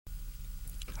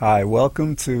Hi,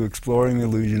 welcome to Exploring the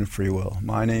Illusion of Free Will.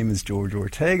 My name is George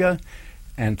Ortega,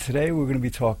 and today we're going to be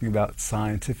talking about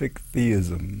scientific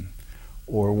theism,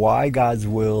 or why God's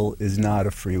will is not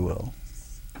a free will.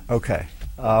 Okay,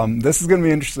 this is going to be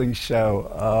an interesting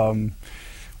show.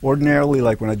 Ordinarily,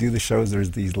 like when I do the shows, there's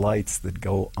these lights that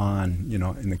go on, you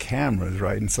know, in the cameras,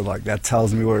 right? And so, like, that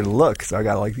tells me where to look. So I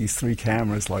got, like, these three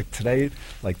cameras. Like, today,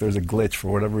 like, there's a glitch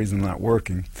for whatever reason not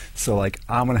working. So, like,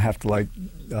 I'm going to have to, like,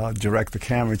 direct the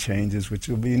camera changes, which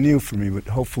will be new for me, but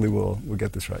hopefully we'll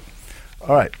get this right.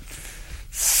 All right.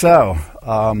 So,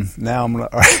 now I'm going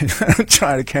to, all right,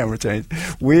 try the camera change.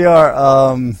 We are,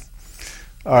 all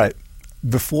right.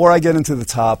 Before I get into the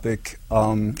topic,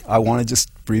 I want to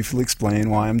just briefly explain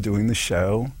why I'm doing the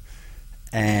show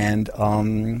and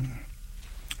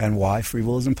why free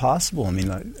will is impossible. I mean,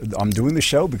 I'm doing the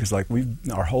show because, like,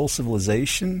 our whole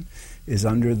civilization is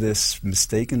under this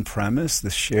mistaken premise,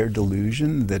 this shared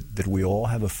delusion that we all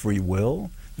have a free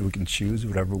will, that we can choose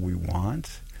whatever we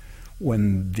want,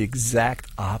 when the exact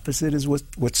opposite is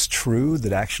what's true,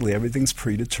 that actually everything's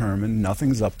predetermined,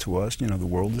 nothing's up to us. You know, the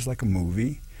world is like a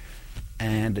movie.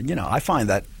 And, you know, I find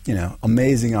that, you know,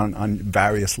 amazing on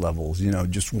various levels. You know,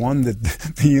 just one, that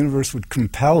the universe would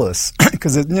compel us,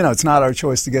 because, you know, it's not our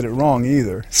choice to get it wrong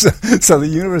either. So the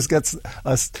universe gets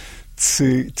us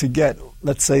to get,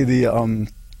 let's say, the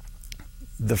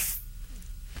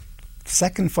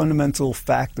second fundamental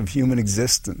fact of human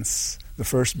existence, the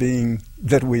first being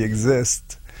that we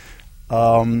exist,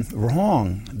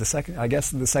 wrong. I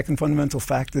guess the second fundamental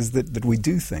fact is that we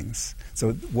do things.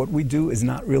 So what we do is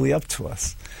not really up to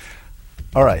us.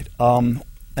 All right. And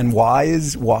why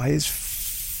is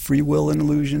free will an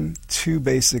illusion? Two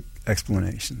basic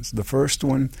explanations. The first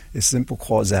one is simple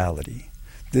causality.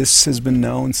 This has been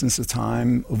known since the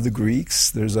time of the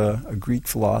Greeks. There's a Greek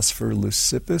philosopher,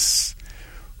 Leucippus,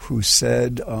 who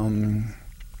said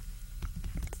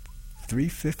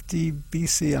 350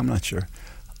 BC, I'm not sure.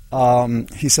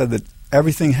 He said that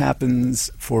everything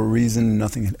happens for a reason,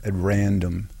 nothing at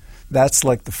random. That's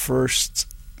like the first,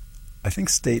 I think,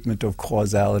 statement of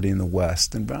causality in the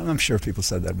West. And I'm sure people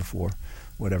said that before,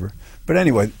 whatever. But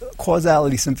anyway,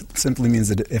 causality simply means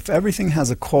that if everything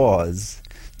has a cause,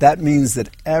 that means that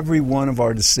every one of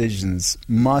our decisions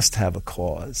must have a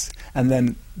cause. And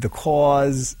then the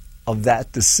cause of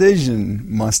that decision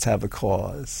must have a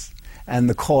cause. And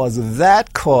the cause of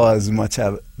that cause must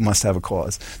have a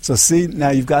cause. So see,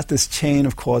 now you've got this chain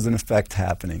of cause and effect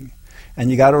happening. And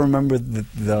you got to remember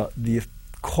that the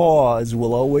cause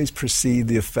will always precede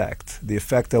the effect. The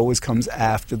effect always comes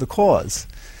after the cause.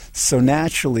 So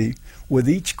naturally, with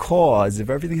each cause, if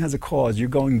everything has a cause, you're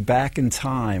going back in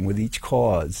time with each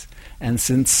cause. And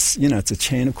since, you know, it's a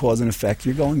chain of cause and effect,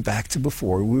 you're going back to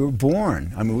before we were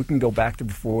born. I mean, we can go back to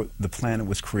before the planet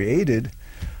was created,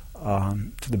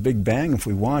 to the Big Bang if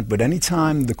we want, but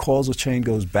anytime the causal chain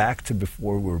goes back to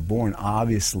before we were born,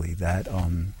 obviously that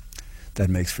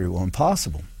makes free will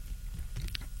impossible.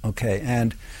 Okay,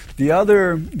 and the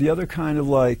other kind of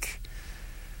like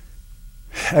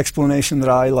explanation that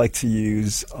I like to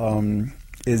use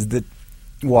is that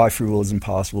why free will is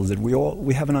impossible is that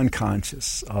we have an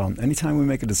unconscious. Anytime we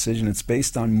make a decision, it's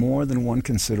based on more than one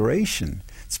consideration.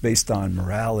 It's based on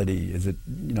morality. Is it,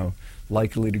 you know,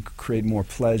 likely to create more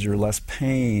pleasure, less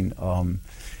pain,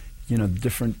 you know,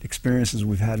 different experiences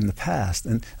we've had in the past.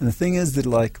 And the thing is that,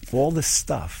 like, all this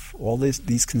stuff, all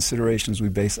these considerations we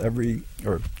base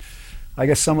or I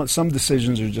guess some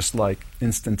decisions are just like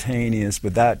instantaneous,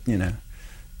 but that, you know,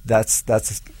 that's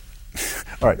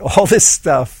all right, all this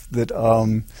stuff that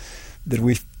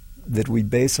we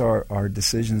base our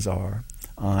decisions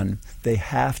on, they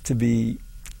have to be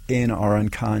in our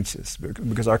unconscious,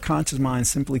 because our conscious mind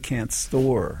simply can't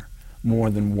store more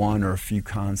than one or a few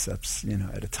concepts, you know,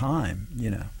 at a time, you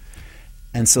know.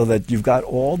 And so that you've got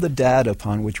all the data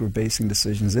upon which we're basing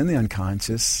decisions in the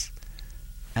unconscious,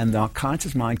 and the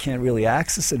conscious mind can't really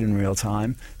access it in real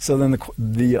time. So then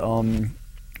the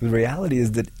reality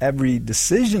is that every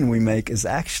decision we make is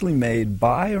actually made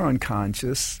by our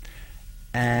unconscious,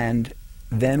 and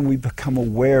then we become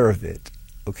aware of it.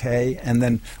 Okay, and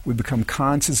then we become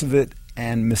conscious of it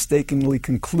and mistakenly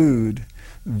conclude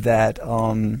that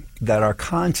our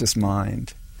conscious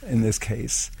mind, in this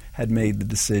case, had made the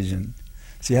decision.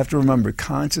 So you have to remember,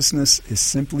 consciousness is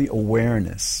simply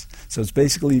awareness. So it's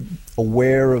basically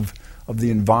aware of the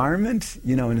environment,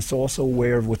 you know, and it's also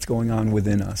aware of what's going on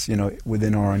within us, you know,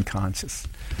 within our unconscious.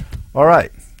 All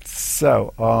right,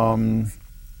 so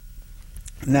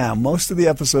now, most of the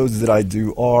episodes that I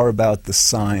do are about the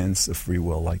science of free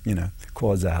will, like, you know,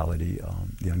 causality,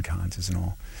 the unconscious and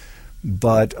all.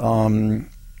 But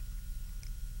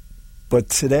But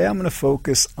today I'm going to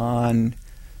focus on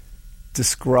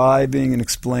describing and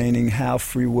explaining how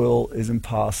free will is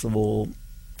impossible,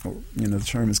 or, the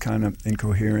term is kind of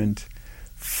incoherent,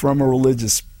 from a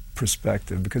religious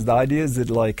perspective. Because the idea is that,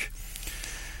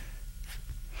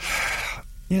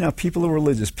 people are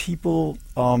religious. People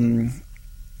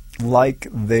like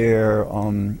their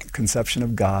conception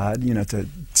of God,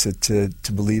 to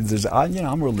believe there's,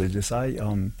 I'm religious.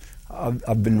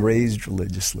 I've been raised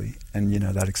religiously, and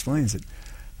that explains it.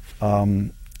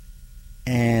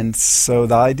 And so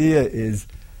the idea is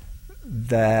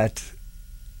that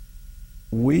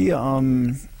we,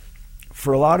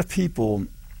 for a lot of people,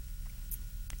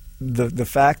 the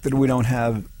fact that we don't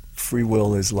have free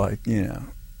will is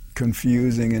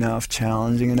confusing enough,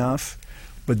 challenging enough.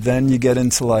 But then you get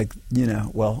into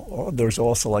there's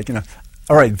also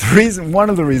all right, one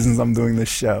of the reasons I'm doing this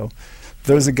show,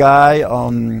 there's a guy,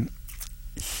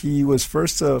 he was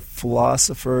first a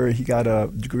philosopher, he got a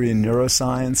degree in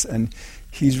neuroscience, and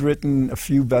he's written a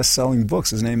few best-selling books.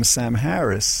 His name is Sam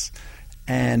Harris.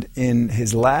 And in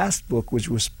his last book, which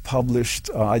was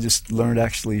published, I just learned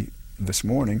actually this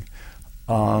morning,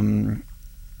 I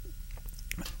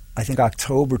think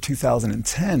October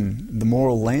 2010, The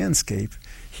Moral Landscape,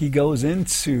 he goes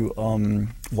into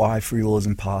why free will is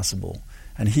impossible.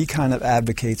 And he kind of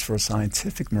advocates for a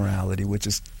scientific morality, which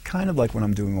is kind of like what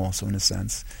I'm doing also in a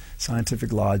sense,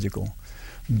 scientific logical.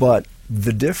 But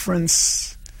the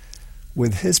difference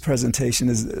with his presentation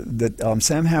is that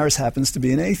Sam Harris happens to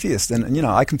be an atheist. And,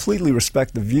 I completely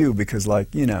respect the view because,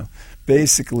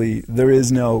 basically there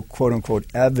is no quote-unquote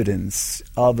evidence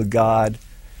of a God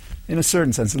in a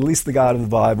certain sense, at least the God of the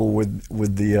Bible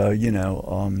with the, I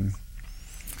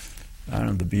don't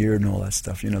know, the beard and all that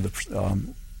stuff,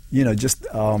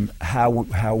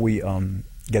 how we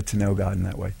get to know God in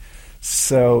that way.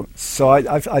 So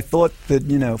I thought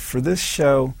that, for this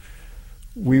show,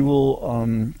 we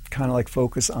will kind of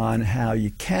focus on how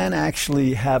you can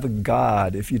actually have a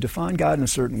God if you define God in a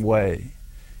certain way,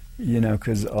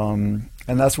 because, and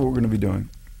that's what we're going to be doing.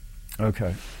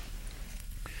 Okay.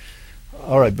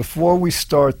 All right, before we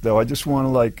start, though, I just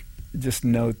want to, just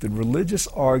note that religious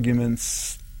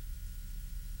arguments,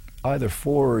 either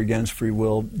for or against free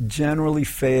will, generally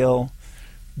fail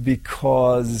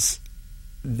because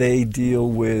they deal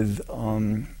with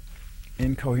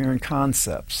incoherent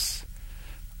concepts.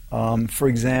 For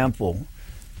example,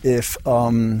 if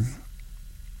God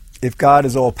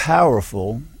is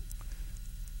all-powerful,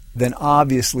 then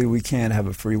obviously we can't have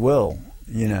a free will,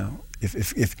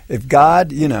 If God,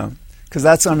 because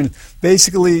that's,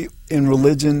 basically in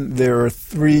religion there are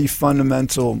three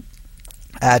fundamental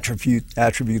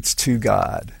attributes to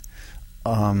God.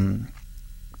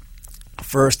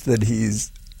 First, that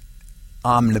he's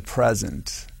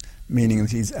omnipresent, meaning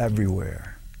that he's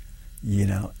everywhere,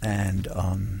 and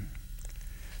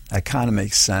that kind of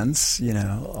makes sense,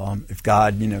 if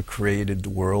God, created the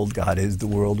world, God is the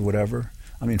world, whatever.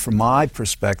 From my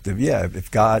perspective, if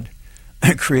God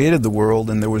created the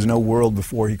world and there was no world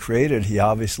before he created it, he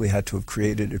obviously had to have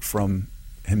created it from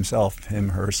himself, him,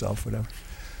 herself, whatever.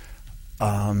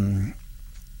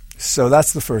 So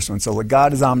that's the first one. So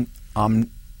God is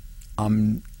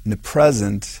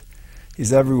omnipresent.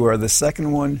 He's everywhere. The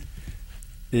second one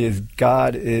is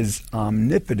God is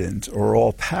omnipotent or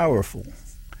all-powerful.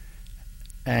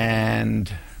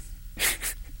 And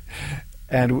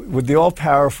with the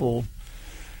all-powerful,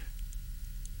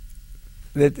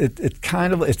 it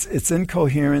kind of it's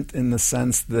incoherent in the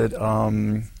sense that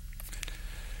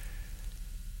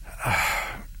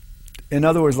in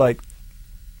other words,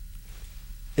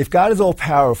 if God is all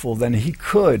powerful, then he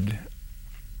could,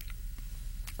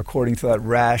 according to that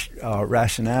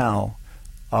rationale,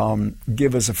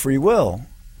 give us a free will.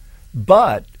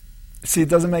 But see, it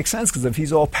doesn't make sense, because if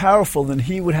he's all powerful, then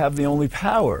he would have the only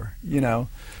power,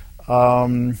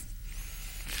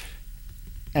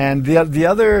 And the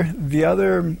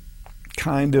other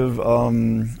kind of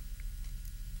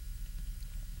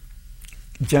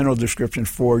general description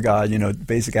for God,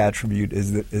 basic attribute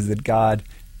is that God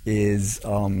is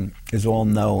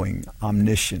all-knowing,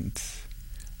 omniscient.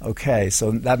 Okay,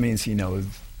 so that means he knows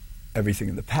everything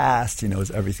in the past, he knows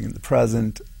everything in the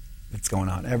present, that's going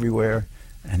on everywhere,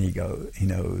 and she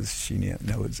knows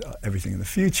everything in the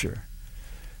future.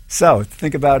 So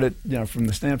think about it, from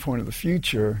the standpoint of the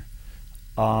future.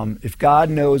 If God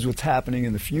knows what's happening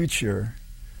in the future,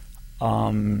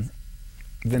 then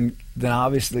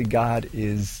obviously God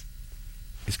is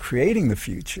creating the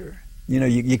future.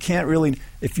 You can't really,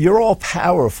 if you're all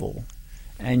powerful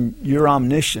and you're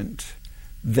omniscient,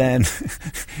 then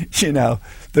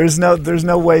there's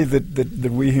no way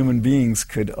that we human beings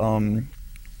could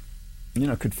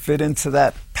could fit into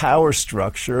that power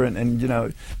structure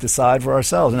and decide for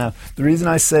ourselves. Now, the reason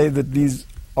I say that these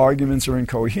arguments are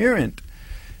incoherent,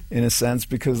 in a sense,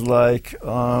 because I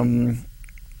don't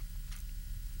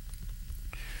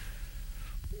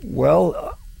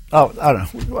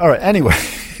know. All right. Anyway,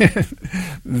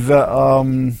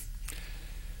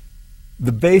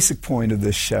 the basic point of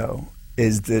this show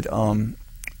is that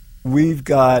we've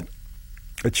got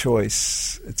a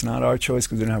choice. It's not our choice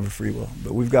because we don't have a free will,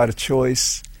 but we've got a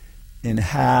choice in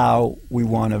how we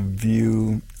want to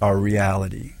view our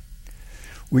reality.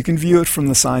 We can view it from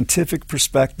the scientific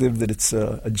perspective that it's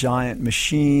a giant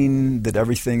machine, that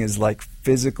everything is like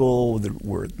physical, that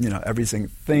everything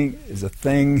is a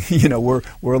thing.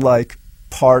 We're like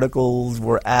particles,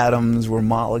 we're atoms, we're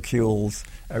molecules.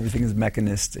 Everything is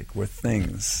mechanistic. We're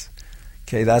things.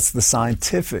 Okay, that's the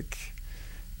scientific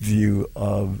view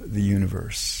of the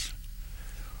universe.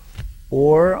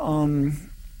 Or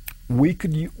we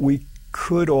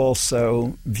could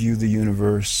also view the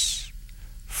universe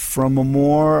from a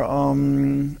more,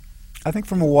 I think,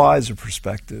 from a wiser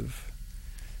perspective.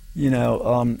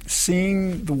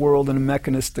 Seeing the world in a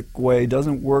mechanistic way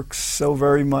doesn't work so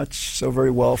very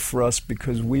well for us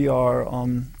because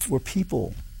we're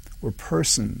people, we're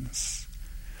persons.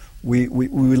 We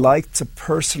like to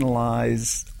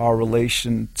personalize our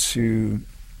relation to,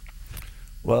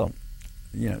 to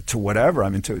whatever. I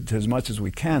mean, to as much as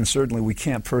we can. Certainly, we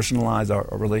can't personalize our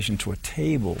relation to a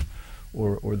table,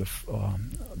 or the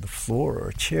floor, or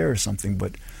a chair, or something.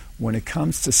 But when it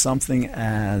comes to something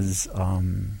as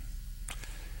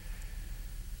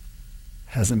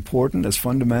important, as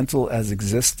fundamental as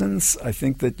existence, I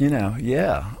think that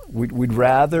we'd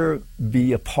rather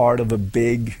be a part of a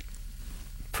big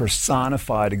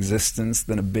personified existence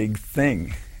than a big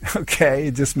thing. Okay,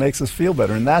 it just makes us feel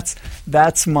better, and that's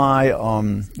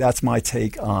my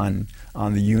take on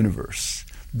the universe.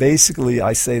 Basically,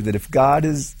 I say that if God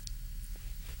is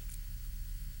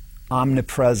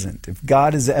omnipresent, if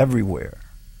God is everywhere,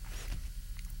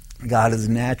 God is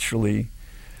naturally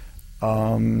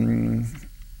going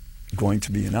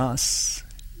to be in us.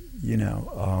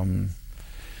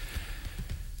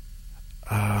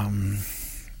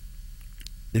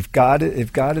 If God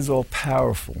is all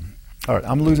powerful, all right.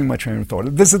 I'm losing my train of thought.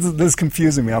 This is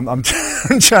confusing me. I'm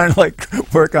trying to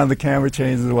work on the camera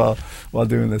changes while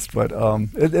doing this, but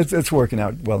it's working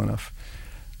out well enough.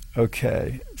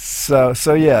 Okay, so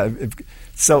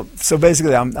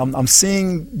basically, I'm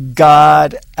seeing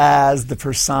God as the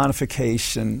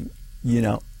personification,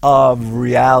 of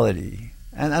reality.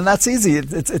 And that's easy.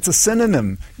 It's a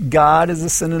synonym. God is a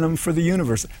synonym for the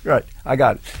universe. Right, I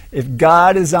got it. If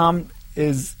God is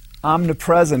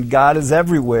omnipresent, God is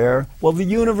everywhere, well, the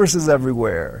universe is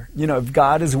everywhere. If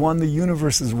God is one, the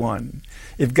universe is one.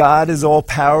 If God is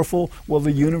all-powerful, well,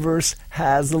 the universe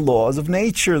has the laws of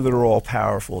nature that are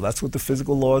all-powerful. That's what the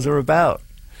physical laws are about.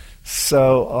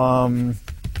 So, all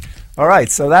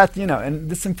right, so that,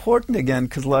 and it's important again,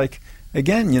 because,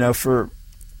 for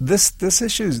this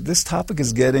topic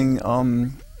is getting,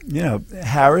 Sam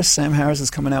Harris is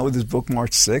coming out with his book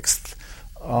March 6th.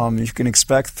 You can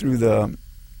expect through the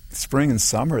spring and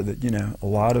summer that, a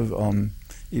lot of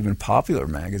even popular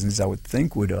magazines, I would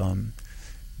think, would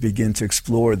begin to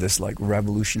explore this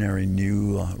revolutionary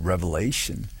new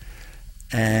revelation.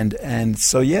 And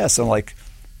so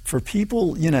for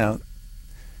people,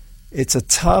 it's a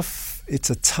tough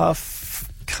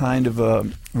kind of a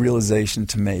realization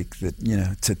to make, that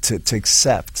to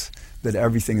accept that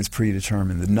everything is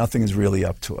predetermined, that nothing is really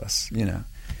up to us.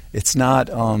 It's not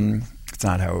how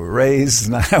we're raised, it's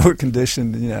not how we're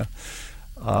conditioned.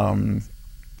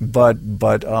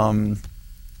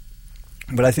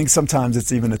 But I think sometimes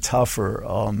it's even a tougher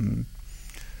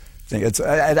thing. It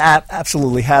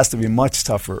absolutely has to be a much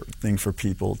tougher thing for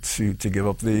people to give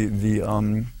up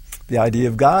the idea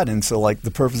of God. And so,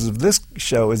 the purpose of this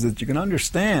show is that you can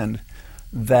understand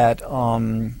that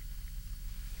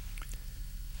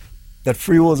that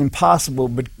free will is impossible,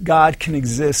 but God can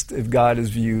exist if God is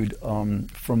viewed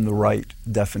from the right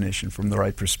definition, from the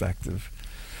right perspective.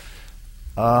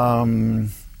 For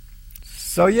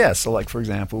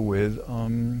example, with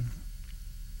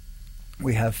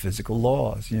we have physical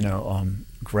laws,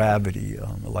 gravity,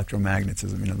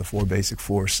 electromagnetism, the four basic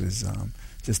forces,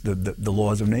 just the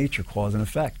laws of nature, cause and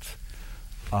effect.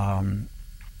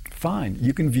 Fine,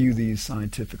 you can view these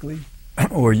scientifically,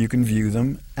 or you can view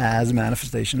them as a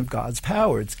manifestation of God's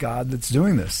power. It's God that's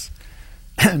doing this.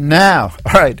 Now,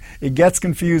 all right, it gets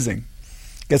confusing.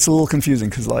 It gets a little confusing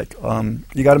because,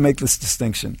 you got to make this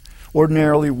distinction.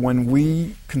 Ordinarily, when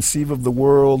we conceive of the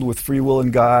world with free will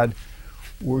and God,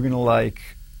 we're going to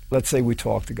let's say we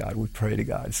talk to God, we pray to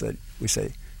God, said, We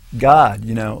say, God,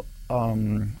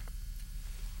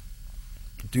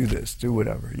 do this, do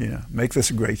whatever, make this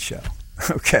a great show.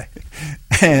 Okay.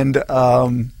 And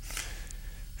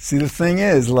see, the thing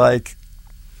is, like,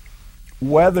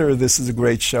 whether this is a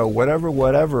great show, whether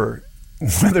whatever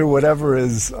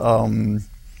is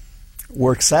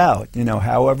works out,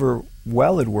 however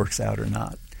well it works out or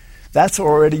not, that's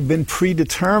already been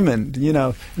predetermined.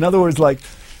 In other words, like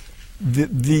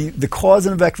the cause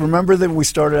and effect. Remember that we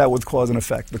started out with cause and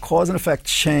effect. The cause and effect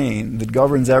chain that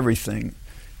governs everything,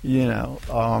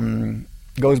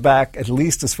 goes back at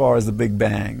least as far as the Big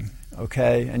Bang.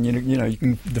 Okay, and you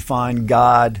can define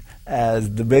God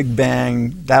as the Big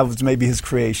Bang. That was maybe his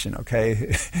creation.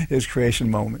 Okay, his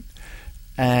creation moment.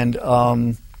 And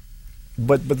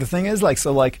but the thing is,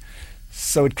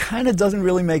 so it kind of doesn't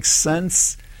really make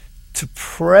sense to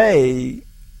pray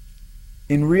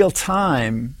in real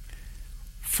time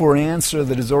for an answer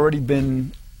that has already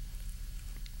been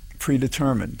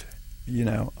predetermined.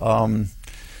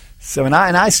 So and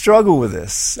I struggle with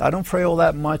this. I don't pray all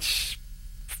that much,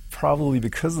 probably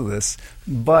because of this.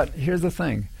 But here's the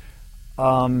thing.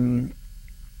 All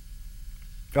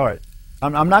right,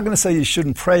 I'm not going to say you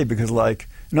shouldn't pray because,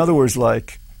 in other words,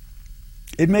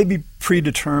 it may be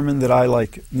predetermined that I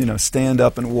stand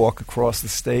up and walk across the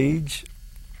stage,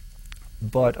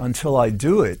 but until I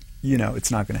do it,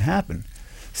 it's not going to happen.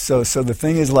 So the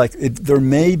thing is, there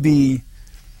may be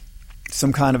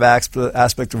some kind of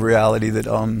aspect of reality that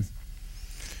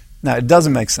now it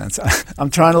doesn't make sense. I'm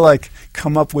trying to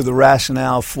come up with a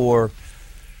rationale for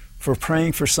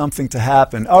praying for something to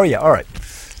happen. Oh yeah, all right.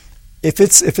 If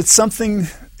it's something,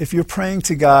 if you're praying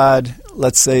to God,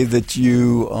 let's say that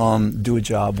you do a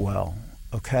job well,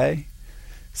 okay?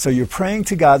 So you're praying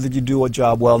to God that you do a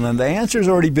job well, and then the answer has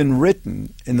already been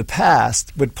written in the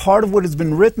past, but part of what has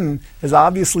been written has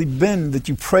obviously been that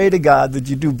you pray to God that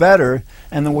you do better,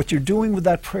 and then what you're doing with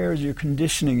that prayer is you're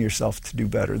conditioning yourself to do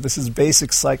better. This is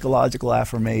basic psychological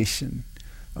affirmation,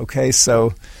 okay?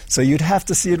 So you'd have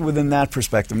to see it within that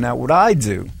perspective. Now, what I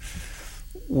do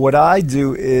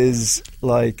is,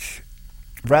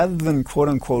 rather than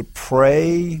quote-unquote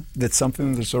pray that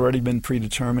something that's already been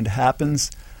predetermined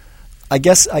happens, I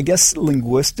guess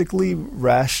linguistically,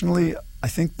 rationally, I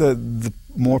think the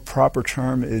more proper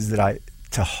term is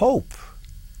to hope.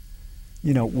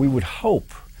 We would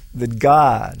hope that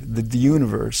God, that the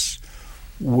universe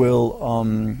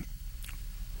will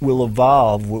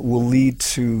evolve, will lead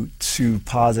to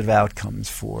positive outcomes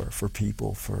for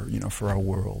people, for our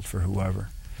world, for whoever.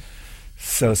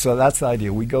 So that's the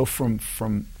idea. We go from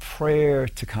prayer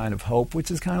to kind of hope, which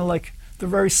is kind of they're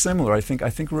very similar. I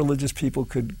think religious people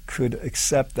could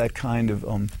accept that kind of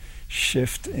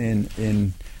shift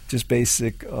in just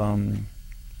basic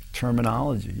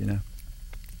terminology.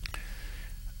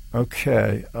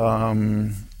 Okay. All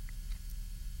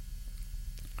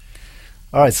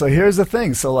right. So here's the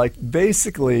thing. So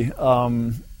basically,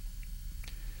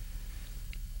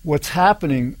 what's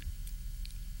happening,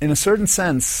 in a certain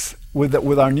sense,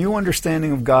 with our new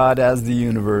understanding of God as the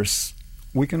universe,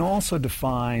 we can also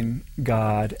define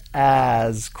God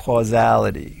as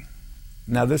causality.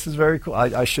 Now, this is very cool.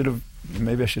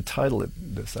 Maybe I should title it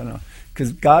this. I don't know.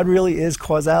 Because God really is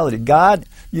causality. God,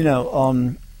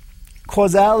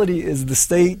 causality is the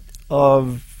state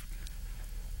of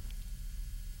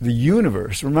the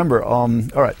universe. Remember, all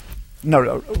right.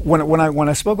 No, when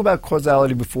I spoke about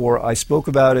causality before, I spoke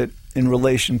about it in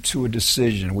relation to a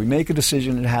decision. We make a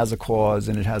decision, it has a cause,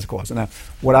 and it has a cause. And now,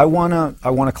 what I want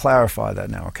to clarify that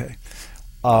now, okay?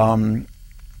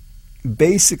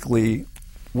 Basically,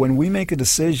 when we make a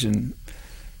decision,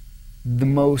 the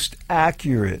most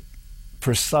accurate,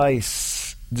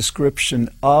 precise description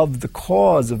of the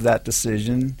cause of that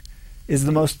decision is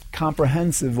the most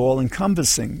comprehensive,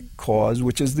 all-encompassing cause,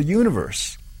 which is the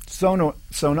universe. So in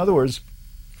other words,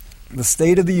 the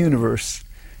state of the universe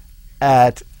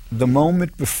at the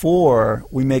moment before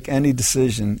we make any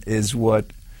decision is what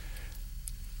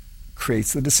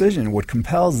creates the decision, what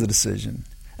compels the decision.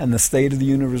 And the state of the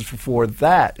universe before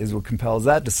that is what compels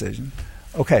that decision.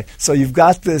 Okay, so you've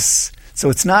got this. So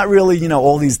it's not really,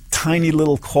 all these tiny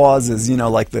little causes,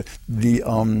 like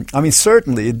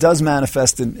certainly it does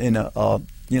manifest in a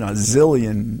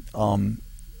zillion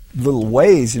little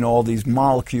ways, all these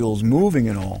molecules moving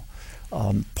and all.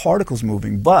 Particles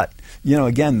moving, but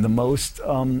again, the most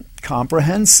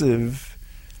comprehensive,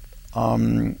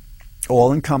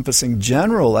 all-encompassing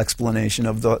general explanation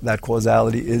of that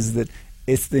causality is that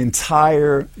it's the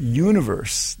entire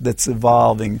universe that's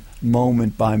evolving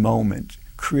moment by moment,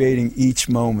 creating each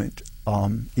moment,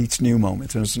 each new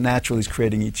moment, and so naturally is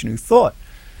creating each new thought.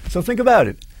 So think about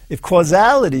it. If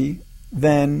causality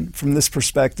then, from this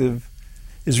perspective,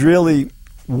 is really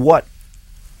what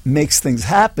makes things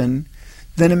happen,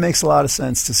 then it makes a lot of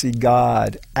sense to see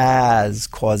God as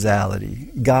causality.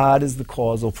 God is the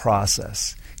causal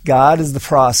process. God is the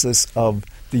process of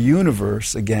the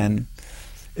universe, again,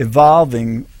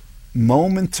 evolving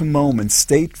moment to moment,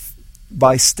 state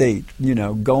by state,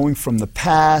 going from the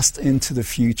past into the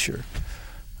future.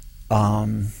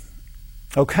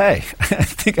 Okay, I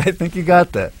think you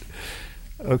got that.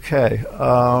 Okay,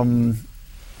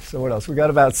 so what else? We got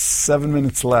about 7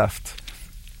 minutes left.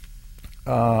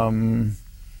 So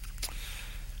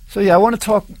yeah, I want to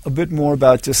talk a bit more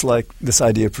about just like this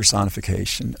idea of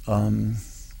personification.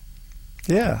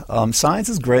 Science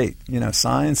is great.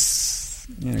 Science,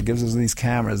 gives us these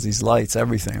cameras, these lights,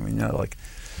 everything. I mean,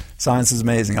 science is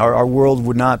amazing. Our world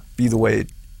would not be the way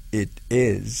it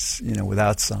is,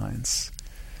 without science.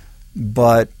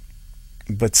 But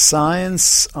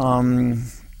science,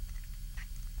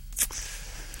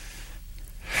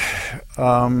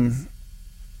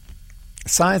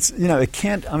 science, it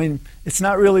can't. I mean, it's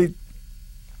not really.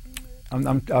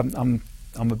 I'm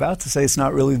about to say it's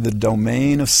not really the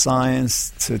domain of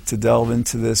science to delve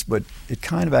into this, but it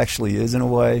kind of actually is in a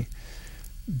way,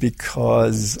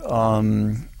 because I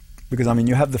mean,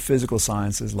 you have the physical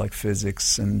sciences like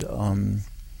physics and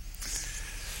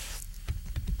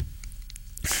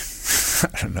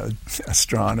I don't know,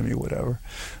 astronomy, whatever.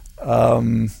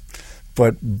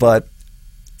 But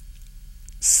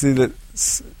see that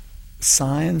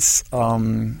science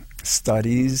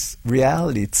studies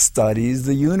reality. It studies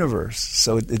the universe.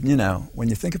 So when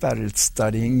you think about it, it's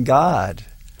studying God.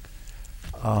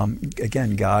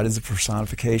 Again, God is a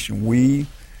personification. We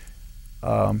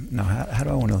now, how do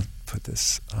I want to put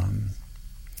this?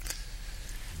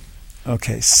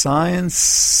 Okay,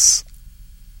 science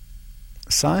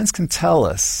can tell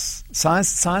us.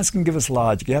 Science can give us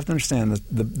logic. You have to understand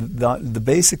that the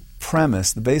basic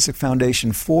premise, the basic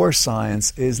foundation for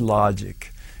science is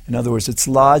logic. In other words, it's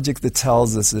logic that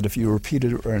tells us that if you repeat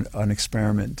an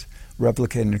experiment,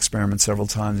 replicate an experiment several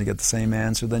times and get the same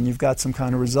answer, then you've got some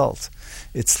kind of result.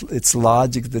 It's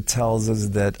logic that tells us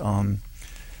that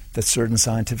that certain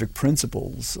scientific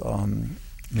principles,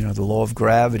 the law of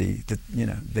gravity, that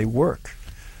they work.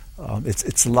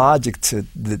 It's logic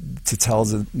that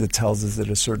tells us that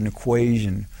a certain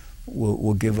equation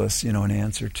will give us an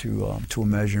answer to a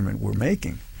measurement we're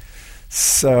making.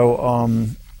 So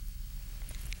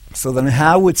then,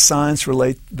 how would science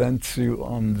relate then to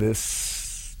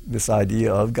this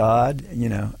idea of God,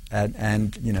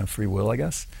 and free will, I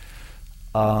guess?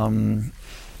 All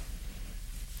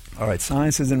right,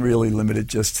 science isn't really limited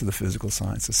just to the physical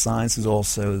sciences. Science is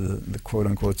also the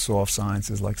quote-unquote soft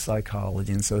sciences like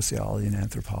psychology and sociology and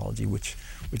anthropology, which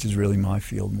is really my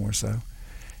field more so.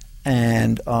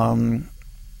 And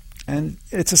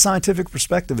it's a scientific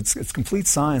perspective. It's complete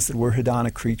science that we're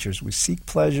hedonic creatures. We seek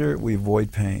pleasure, we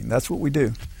avoid pain. That's what we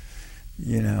do.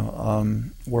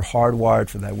 We're hardwired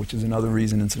for that, which is another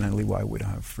reason, incidentally, why we don't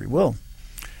have free will.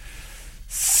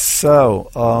 So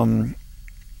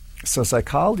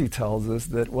psychology tells us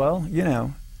that,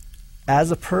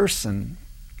 as a person,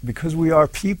 because we are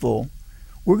people,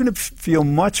 we're going to feel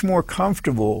much more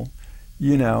comfortable,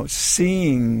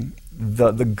 seeing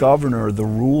the governor, the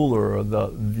ruler, or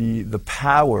the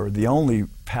power, the only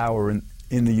power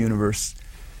in the universe,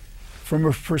 from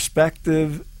a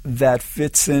perspective that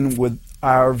fits in with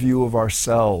our view of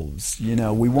ourselves.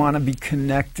 We want to be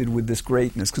connected with this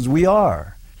greatness, because we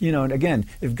are. And again,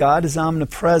 if God is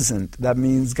omnipresent, that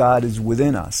means God is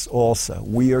within us also.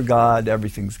 We are God,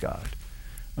 everything's God.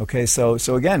 Okay, so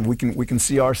again, we can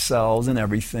see ourselves and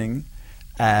everything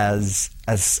as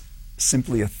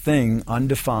simply a thing,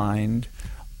 undefined,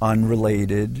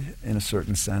 unrelated in a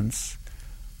certain sense.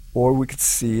 Or we could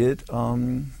see it, we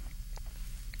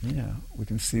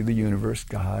can see the universe,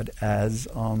 God, as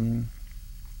a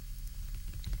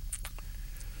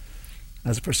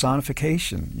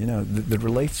personification, that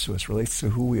relates to us, relates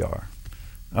to who we are.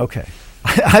 Okay.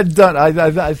 I've done.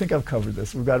 I think I've covered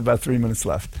this. We've got about 3 minutes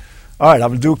left. All right, I'm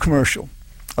going to do a commercial.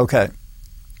 Okay.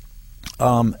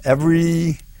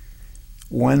 Every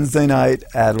Wednesday night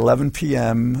at 11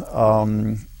 p.m.,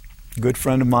 good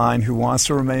friend of mine who wants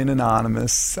to remain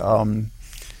anonymous,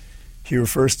 he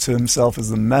refers to himself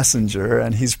as the messenger,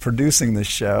 and he's producing this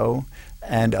show.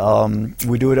 And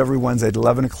we do it every Wednesday at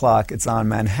 11 o'clock. It's on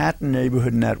Manhattan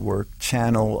Neighborhood Network,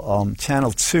 channel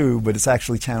 2, but it's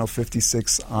actually channel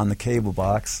 56 on the cable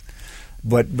box.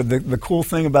 But the cool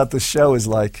thing about this show is,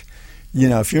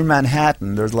 if you're in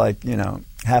Manhattan, there's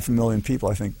 500,000 people,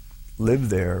 I think, live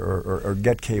there or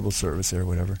get cable service there or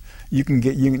whatever, you can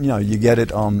get you get it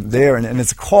there, and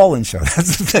it's a call-in show.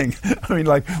 That's the thing. I mean,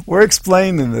 like, we're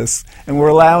explaining this and we're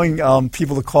allowing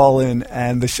people to call in,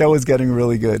 and the show is getting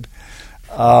really good.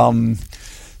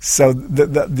 So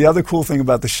the other cool thing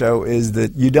about the show is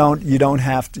that you don't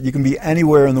have to. You can be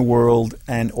anywhere in the world,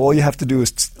 and all you have to do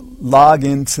is log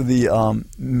into the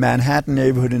Manhattan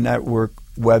Neighborhood Network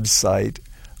website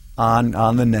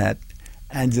on the net,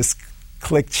 and just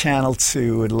click channel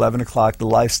 2 at 11 o'clock, the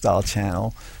Lifestyle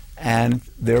channel, and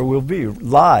there will be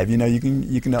live. You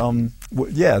can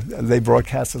they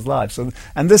broadcast as live. So,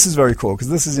 and this is very cool because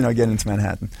this is getting into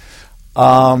Manhattan.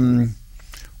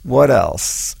 What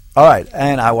else? All right,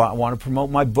 and I want to promote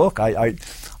my book. I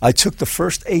took the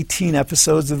first 18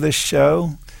 episodes of this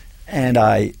show, and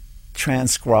I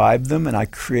transcribed them, and I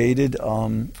created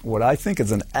what I think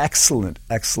is an excellent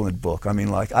book. I mean,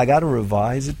 like, I got to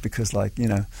revise it because, like,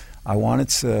 I wanted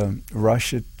to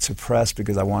rush it to press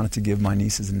because I wanted to give my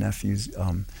nieces and nephews,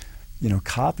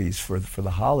 copies for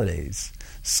the holidays.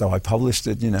 So I published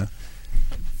it,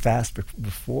 fast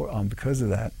before because of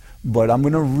that. But I'm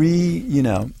going to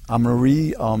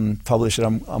publish it.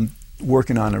 I'm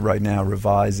working on it right now,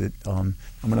 revise it. I'm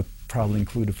going to probably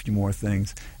include a few more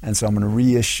things, and so I'm going to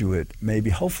reissue it,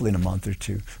 hopefully in a month or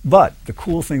two. But the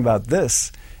cool thing about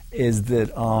this is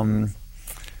that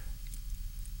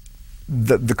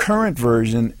the current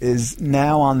version is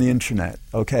now on the internet.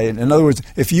 Okay, in other words,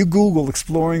 if you Google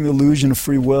 "Exploring the Illusion of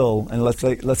Free Will" and let's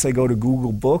say go to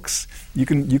Google Books, you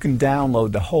can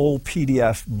download the whole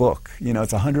PDF book.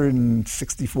 It's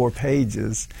 164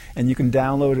 pages, and you can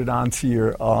download it onto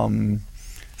your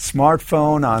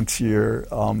smartphone, onto your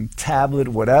tablet,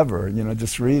 whatever.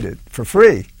 Just read it for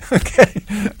free. Okay,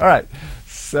 all right.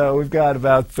 So we've got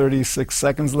about 36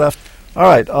 seconds left. All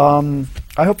right.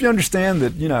 I hope you understand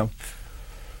that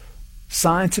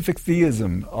scientific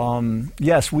theism,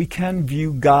 yes, we can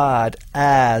view God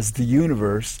as the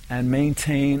universe and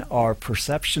maintain our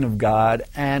perception of God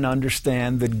and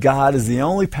understand that God is the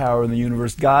only power in the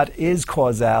universe. God is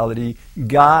causality.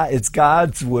 It's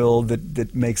God's will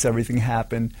that makes everything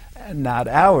happen, and not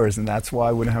ours, and that's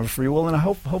why we don't have a free will. And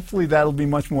hopefully that'll be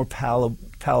much more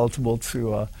palatable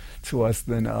to us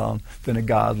than a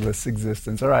godless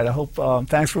existence. All right, I hope.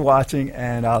 Thanks for watching,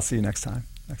 and I'll see you next time.